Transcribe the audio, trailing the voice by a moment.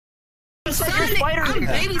Sonic. I'm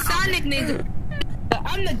baby Sonic, nigga.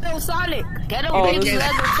 I'm the ghetto Sonic. Ghetto baby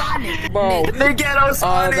leather Sonic. Bro, the ghetto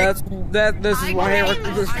Sonic. This is why I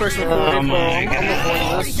record this person recorded. I'm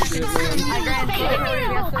recording this shit, man.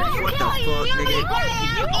 What the fuck, nigga?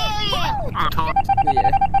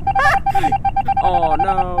 Yeah. Oh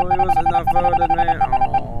no, he wasn't not voted, man.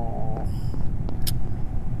 Oh,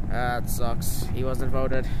 that sucks. He wasn't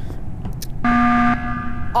voted.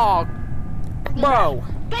 Oh, bro.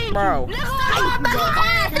 Bro. Bro.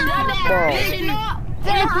 I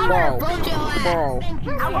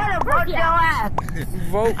wanna vote your ass.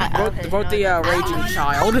 Vote the raging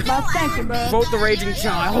child. Vote the raging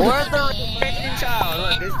child. Where's the raging child?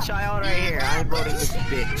 Look, this child right here. I'm voting this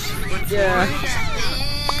bitch. Yeah.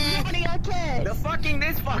 The fucking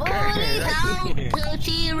this fucker.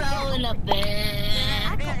 Gucci rolling up there.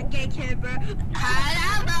 I got a gay kid, bro.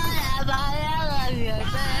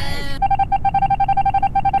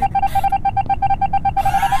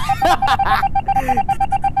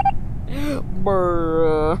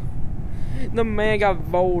 Bruh. The man got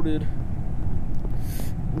voted.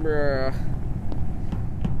 Bruh.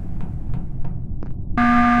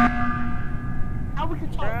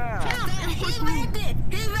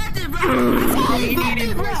 He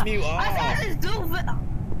needed voice mute off.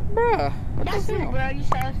 Bruh. That's it, bro. You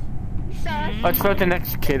sus. Let's vote the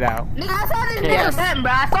next kid out. Nigga, I saw this nigga bet,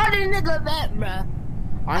 bro. I saw this nigga bet, bro.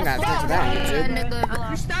 I'm gonna touch that on YouTube.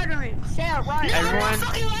 You're stuttering. Say it right. Everyone,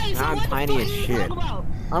 I'm tiny as shit.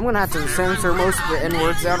 I'm gonna have to censor most of the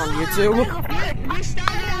N-words out on YouTube.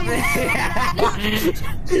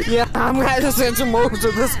 Yeah, I'm gonna have to censor most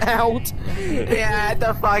of this out. Yeah,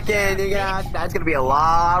 the fucking, yeah, that's gonna be a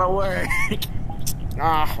lot of work.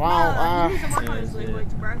 I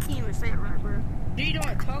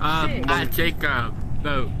take a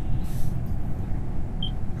vote.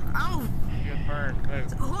 Oh.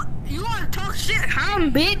 You wanna talk shit, huh,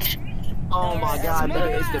 bitch? Oh my god, bro,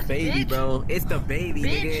 it's the baby, bro. It's the baby,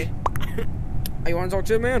 nigga. Hey, you wanna talk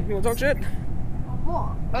shit, man? You wanna talk shit?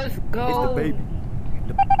 Let's go. It's the baby.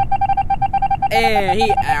 And he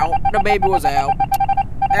out. The baby was out.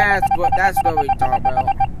 That's what we talk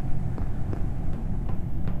about.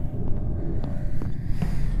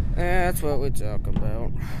 That's what we talk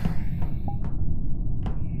about.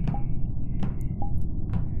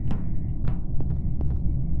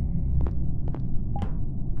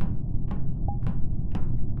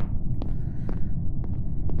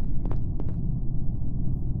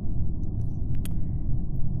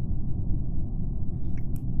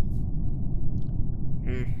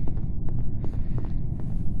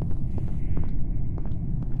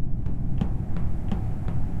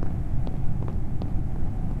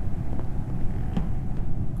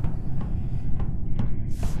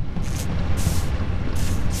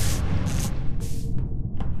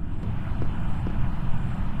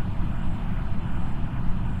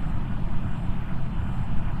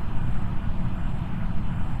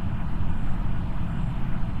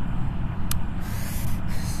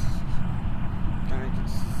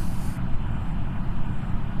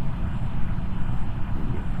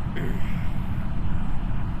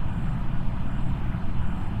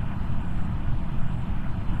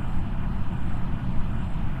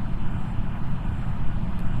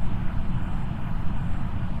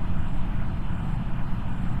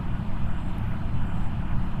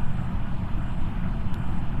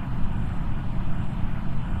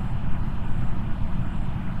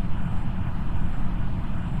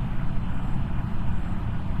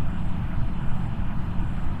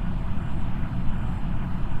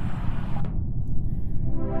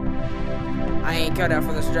 I ain't cut out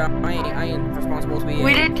for this job. I ain't responsible to be.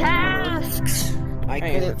 We did tasks. I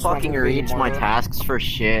couldn't fucking reach my tasks for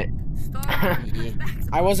shit.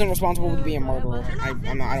 I wasn't responsible to be a murderer. I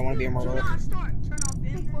don't want to be a murderer.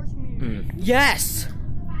 Yes.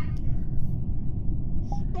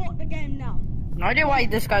 Start the game now. No idea why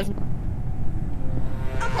this guy's.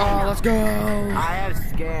 Oh, let's go. I have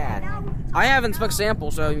scan. I have inspect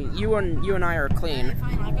sample, so you and I are clean.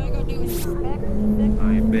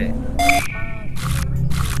 I bet.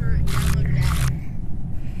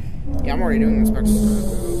 Yeah, I'm already doing inspect.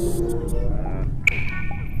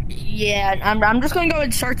 Yeah, I'm just gonna go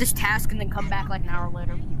and start this task and then come back like an hour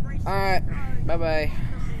later. Alright, bye bye.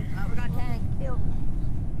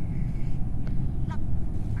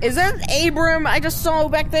 Is that Abram I just saw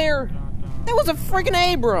back there? That was a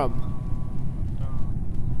freaking Abram.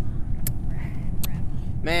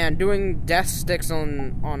 Man, doing death sticks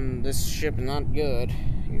on this ship is not good.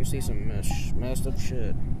 You see some messed up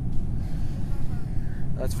shit.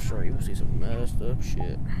 That's for sure. You will see some messed up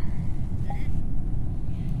shit.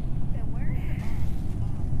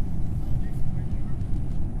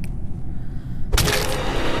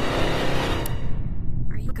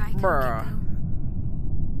 Bruh.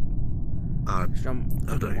 I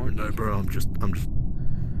don't even know, bro. I'm just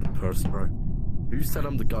a person, bro. Who said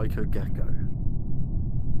I'm the Geico Gecko?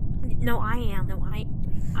 No, I am. No, I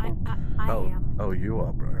am. Oh, you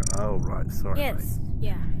are, bro. Oh, right. Sorry. Yes. Mate.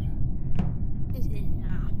 Yeah.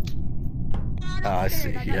 I see.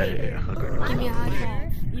 Yeah. Okay. Give me a high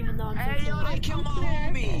five, even though I'm so Yo, don't kill my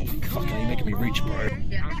homie. Fuck, now you're making me reach, bro.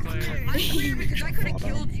 Because I could have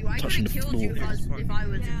killed you. I could Touching have the killed you floor. if I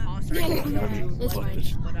was imposter. I could have killed you, It's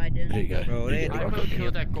fine. but I didn't. There you go. Bro, they There you I go. could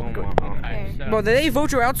kill that gold one. Bro, did they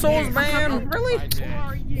vote you out, Souls, man? Really? I did.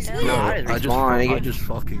 No, I I respond, just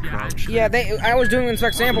fucking crouched. Yeah, I was doing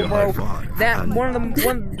inspect sample, bro. That Bro,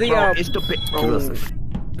 it's the bit, bro.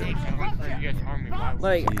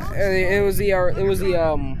 like it was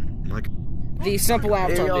the simple Hey,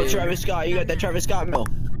 avatar. yo, Dude. Travis Scott, you got that Travis Scott mill?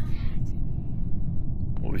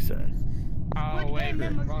 What we saying? Oh, wait.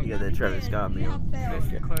 Wrong. You got that Travis Scott meal.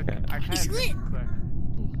 Click. I can't click.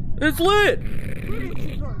 It's lit.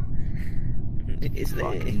 It's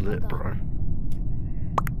Fucking lit, bro.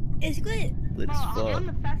 It's good. lit as fuck.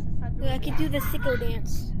 I can do the sicko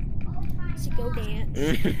dance. Sicko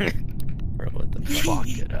dance. Bro, what the fuck,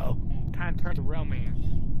 you know? Time to turn to real man.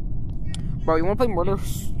 Bro, you wanna play Murder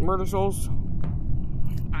Souls?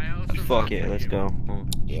 I also Fuck it, let's go.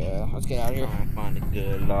 Yeah, let's get out of here. Find a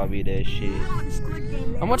good lobby, that shit.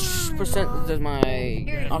 How much percent does my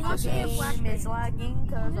Oculus have?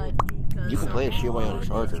 You can play a shit way on the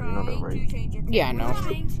charger, you know that, right? Yeah, I know.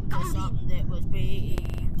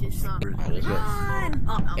 Let's go.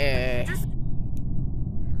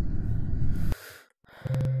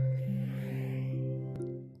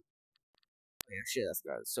 Yeah, shit, that's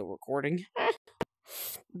got still recording.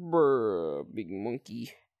 Bruh, big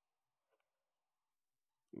monkey.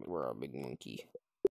 Bruh, big monkey.